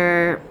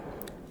better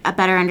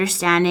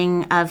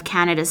understanding of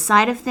Canada's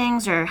side of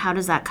things, or how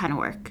does that kind of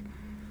work?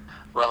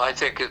 Well, I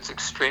think it's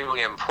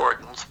extremely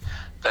important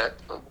that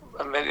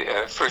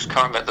first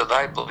comment that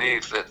I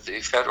believe that the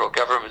federal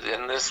government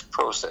in this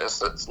process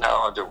that's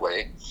now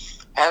underway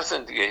has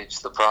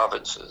engaged the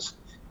provinces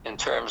in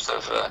terms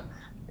of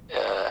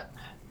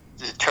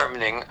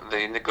determining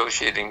the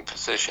negotiating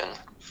position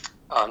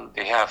on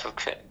behalf of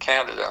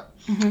Canada.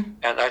 Mm-hmm.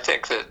 And I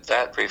think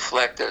that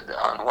reflected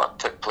on what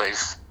took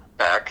place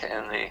back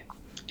in the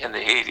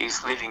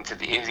 80s, leading to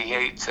the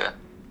 88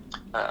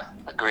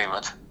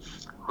 agreement,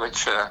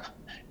 which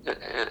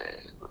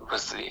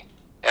was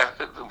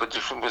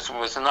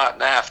not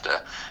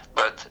NAFTA,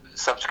 but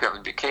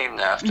subsequently became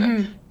NAFTA.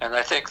 Mm-hmm. And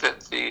I think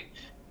that the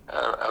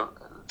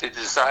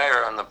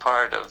desire on the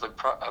part of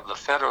the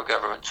federal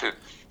government to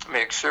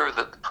make sure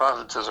that the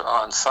provinces are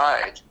on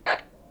side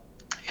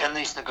in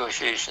these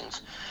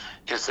negotiations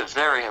is a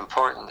very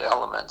important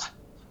element,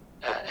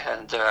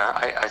 and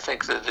I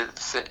think that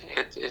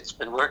it's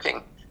been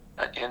working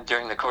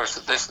during the course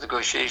of this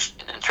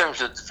negotiation in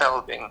terms of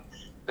developing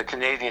the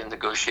Canadian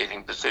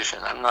negotiating position.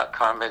 I'm not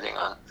commenting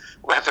on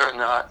whether or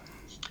not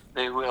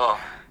they will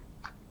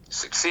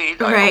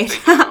succeed. Right.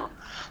 I hope they do.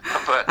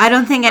 But I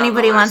don't think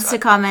anybody wants to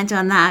comment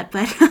on that,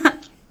 but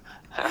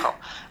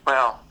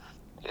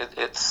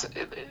it's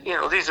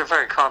these are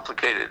very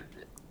complicated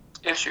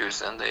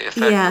issues, and they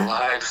affect the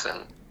lives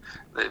and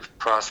the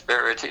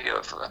prosperity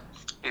of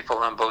people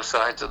on both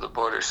sides of the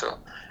border. So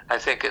I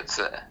think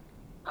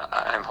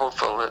I'm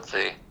hopeful that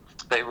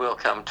they will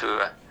come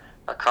to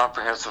a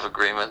comprehensive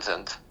agreement,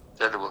 and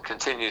that it will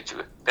continue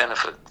to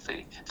benefit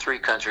the three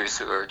countries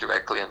who are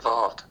directly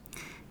involved.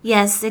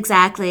 Yes,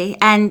 exactly.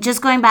 And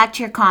just going back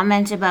to your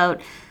comment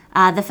about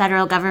the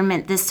federal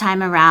government this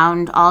time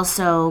around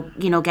also,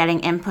 getting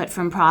input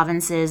from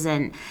provinces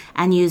and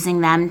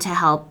using them to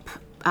help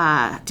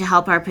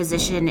our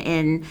position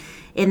in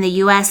the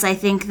U.S., I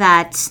think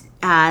that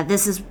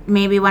this is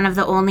maybe one of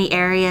the only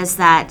areas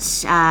that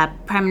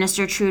Prime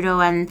Minister Trudeau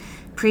and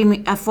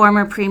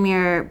former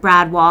Premier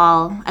Brad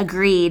Wall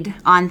agreed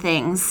on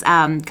things,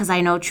 because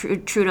I know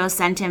Trudeau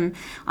sent him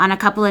on a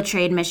couple of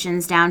trade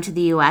missions down to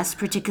the U.S.,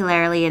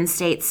 particularly in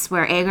states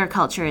where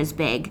agriculture is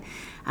big.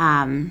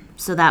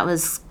 So that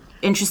was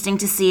interesting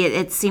to see.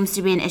 It seems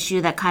to be an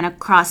issue that kind of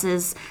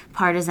crosses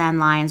partisan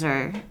lines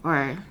or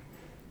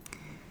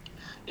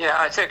Yeah,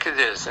 I think it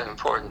is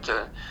important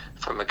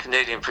from a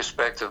Canadian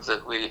perspective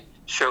that we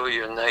show a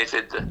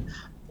united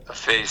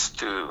face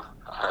to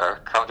our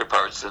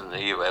counterparts in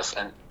the U.S.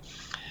 And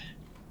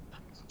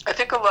I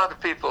think a lot of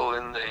people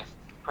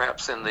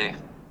perhaps in the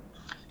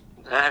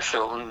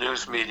national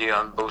news media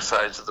on both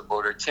sides of the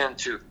border tend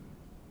to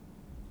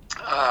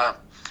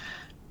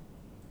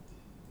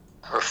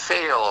or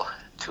fail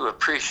to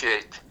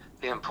appreciate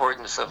the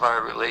importance of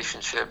our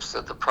relationships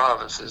that the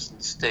provinces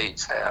and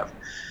states have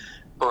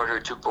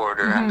border to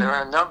border. Mm-hmm. And there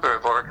are a number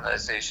of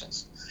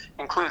organizations,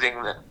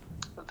 including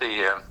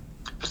the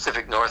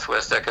Pacific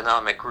Northwest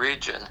Economic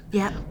Region,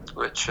 of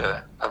which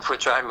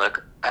I'm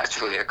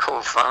actually a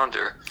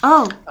co-founder.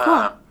 Oh,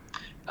 cool.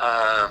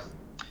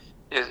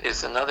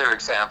 Is another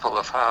example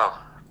of how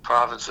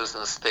provinces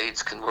and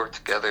states can work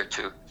together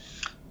to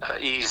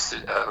ease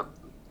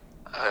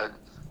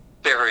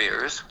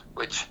barriers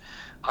which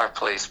are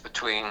placed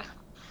between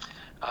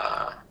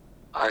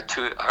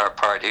our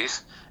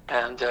parties,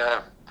 and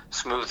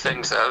smooth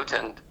things out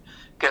and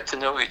get to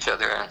know each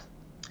other.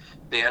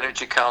 the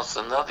Energy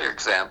Council, another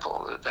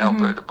example that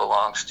Alberta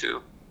belongs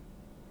to,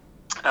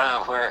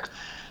 where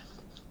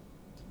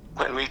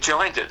when we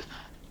joined it,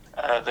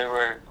 there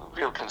were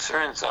real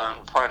concerns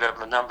on part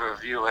of a number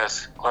of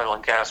U.S. oil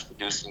and gas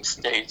producing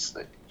states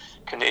that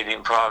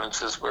Canadian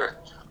provinces were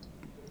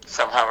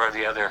somehow or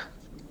the other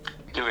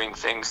doing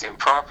things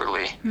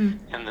improperly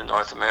in the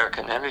North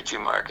American energy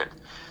market.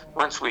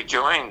 Once we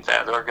joined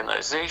that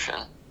organization,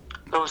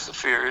 those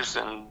fears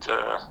and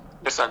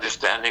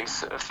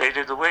misunderstandings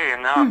faded away,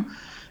 and now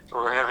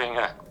we're having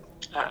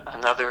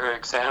another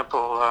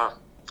example.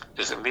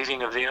 There's a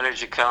meeting of the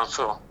Energy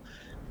Council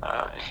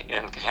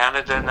in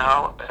Canada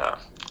now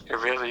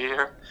every other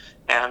year,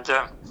 and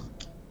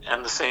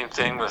the same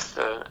thing with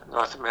the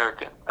North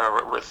American,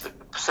 or with the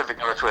Pacific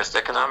Northwest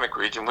Economic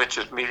Region, which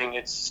is meeting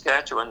in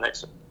Saskatchewan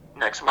next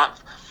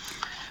month.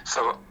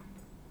 So,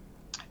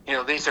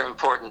 these are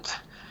important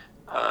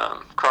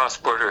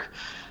cross-border.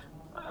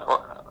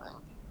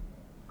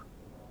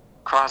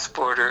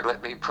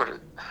 Let me put it.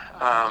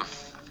 I'm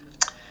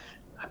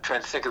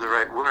trying to think of the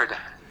right word.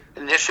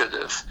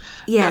 Initiatives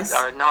that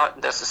are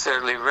not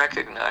necessarily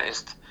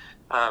recognized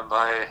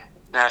by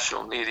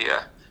national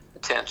media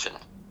attention.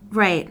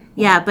 Right.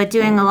 Yeah, but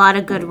doing a lot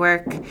of good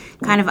work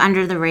kind of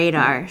under the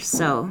radar.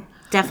 So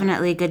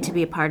definitely good to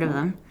be a part of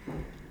them.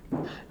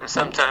 And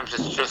sometimes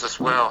it's just as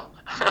well.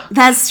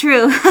 That's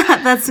true.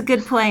 That's a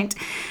good point.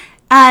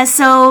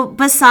 So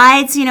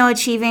besides,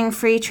 achieving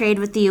free trade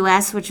with the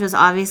U.S., which was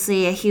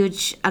obviously a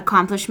huge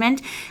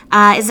accomplishment,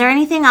 is there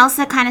anything else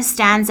that kind of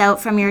stands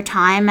out from your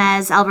time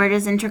as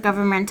Alberta's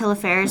Intergovernmental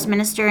Affairs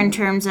Minister in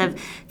terms of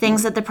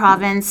things that the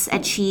province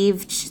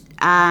achieved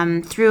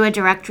through a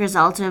direct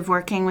result of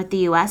working with the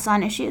U.S.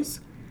 on issues?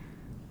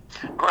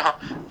 Well,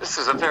 this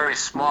is a very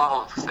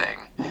small thing,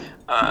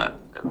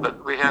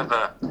 but we have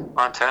a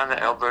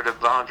Montana-Alberta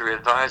Boundary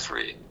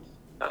Advisory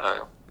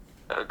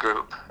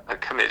group, a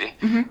committee,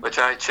 which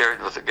I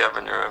chaired with the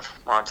governor of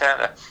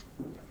Montana.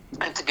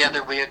 And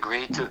together we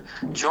agreed to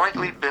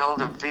jointly build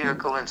a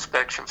vehicle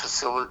inspection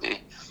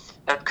facility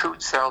at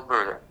Coutts,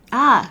 Alberta,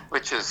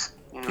 which is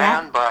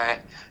manned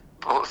by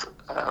both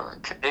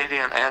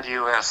Canadian and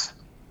U.S.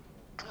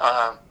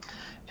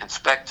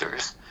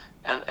 Inspectors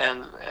and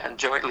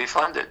jointly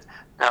funded.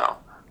 Now,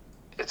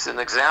 it's an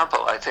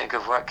example, I think,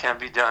 of what can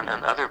be done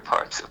in other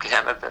parts of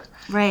Canada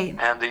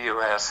and the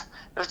U.S.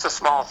 It's a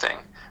small thing,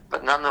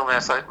 but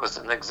nonetheless, it was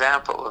an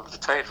example of the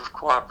type of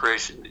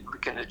cooperation that we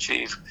can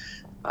achieve,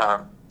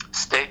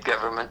 state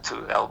government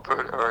to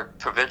Alberta or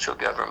provincial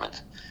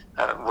government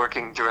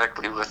working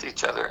directly with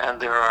each other.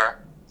 And there are,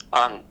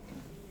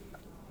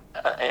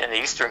 in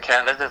Eastern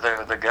Canada,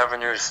 the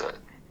governors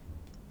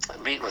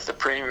meet with the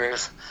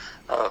premiers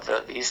of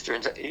the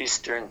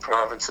eastern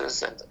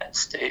provinces and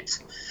states.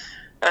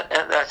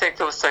 And I think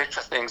those types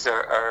of things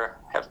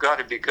have got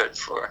to be good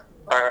for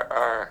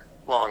our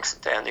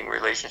long-standing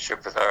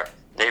relationship with our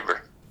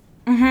neighbor.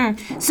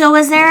 So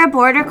was there a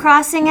border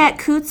crossing at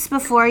Coutts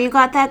before you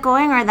got that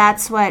going, or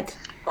that's what?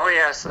 Oh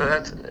yes,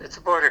 it's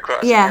a border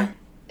crossing. Yeah.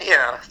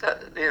 Yeah,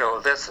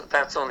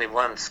 that's only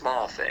one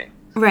small thing.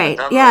 Right.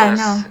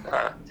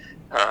 That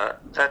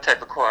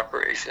type of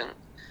cooperation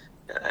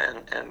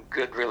and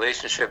good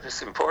relationship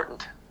is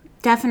important.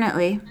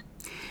 Definitely.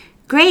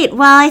 Great.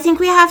 Well, I think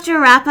we have to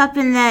wrap up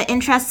in the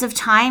interest of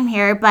time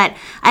here, but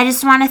I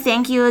just want to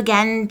thank you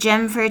again,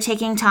 Jim, for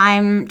taking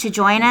time to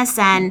join us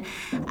and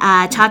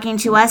talking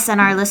to us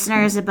and our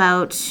listeners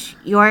about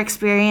your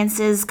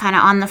experiences kind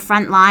of on the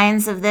front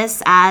lines of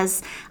this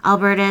as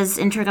Alberta's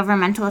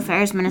Intergovernmental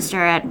Affairs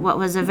Minister at what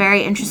was a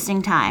very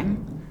interesting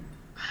time.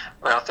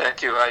 Well,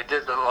 thank you. I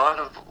did a lot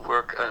of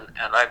work, and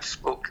I've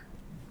spoke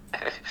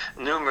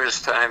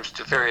numerous times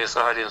to various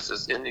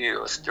audiences in the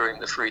U.S.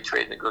 during the free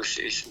trade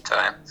negotiation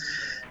time,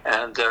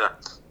 and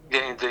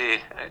gained the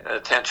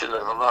attention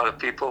of a lot of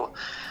people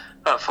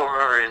for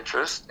our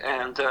interest.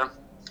 And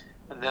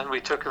then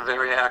we took a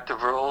very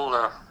active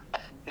role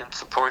in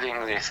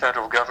supporting the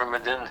federal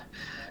government in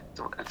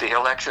the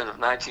election of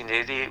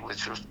 1980,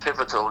 which was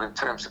pivotal in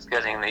terms of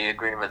getting the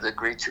agreement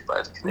agreed to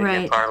by the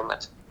Canadian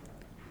Parliament.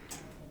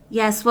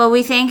 Yes, well,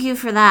 we thank you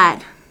for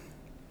that.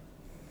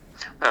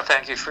 Well,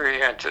 thank you for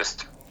your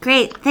interest.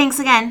 Great. Thanks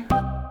again.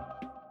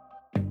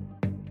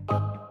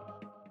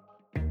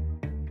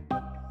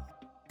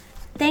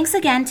 Thanks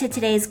again to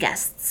today's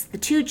guests, the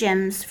two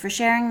Jims, for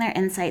sharing their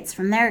insights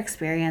from their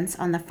experience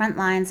on the front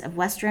lines of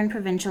Western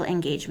provincial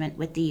engagement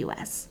with the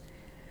U.S.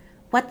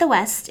 What the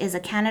West is a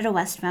Canada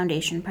West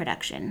Foundation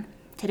production.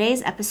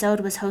 Today's episode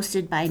was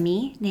hosted by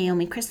me,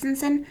 Naomi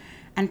Christensen,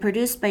 and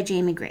produced by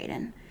Jamie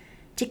Graydon.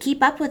 To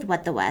keep up with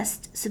What the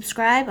West,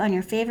 subscribe on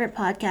your favorite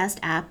podcast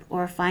app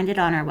or find it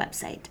on our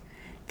website.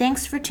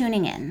 Thanks for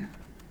tuning in.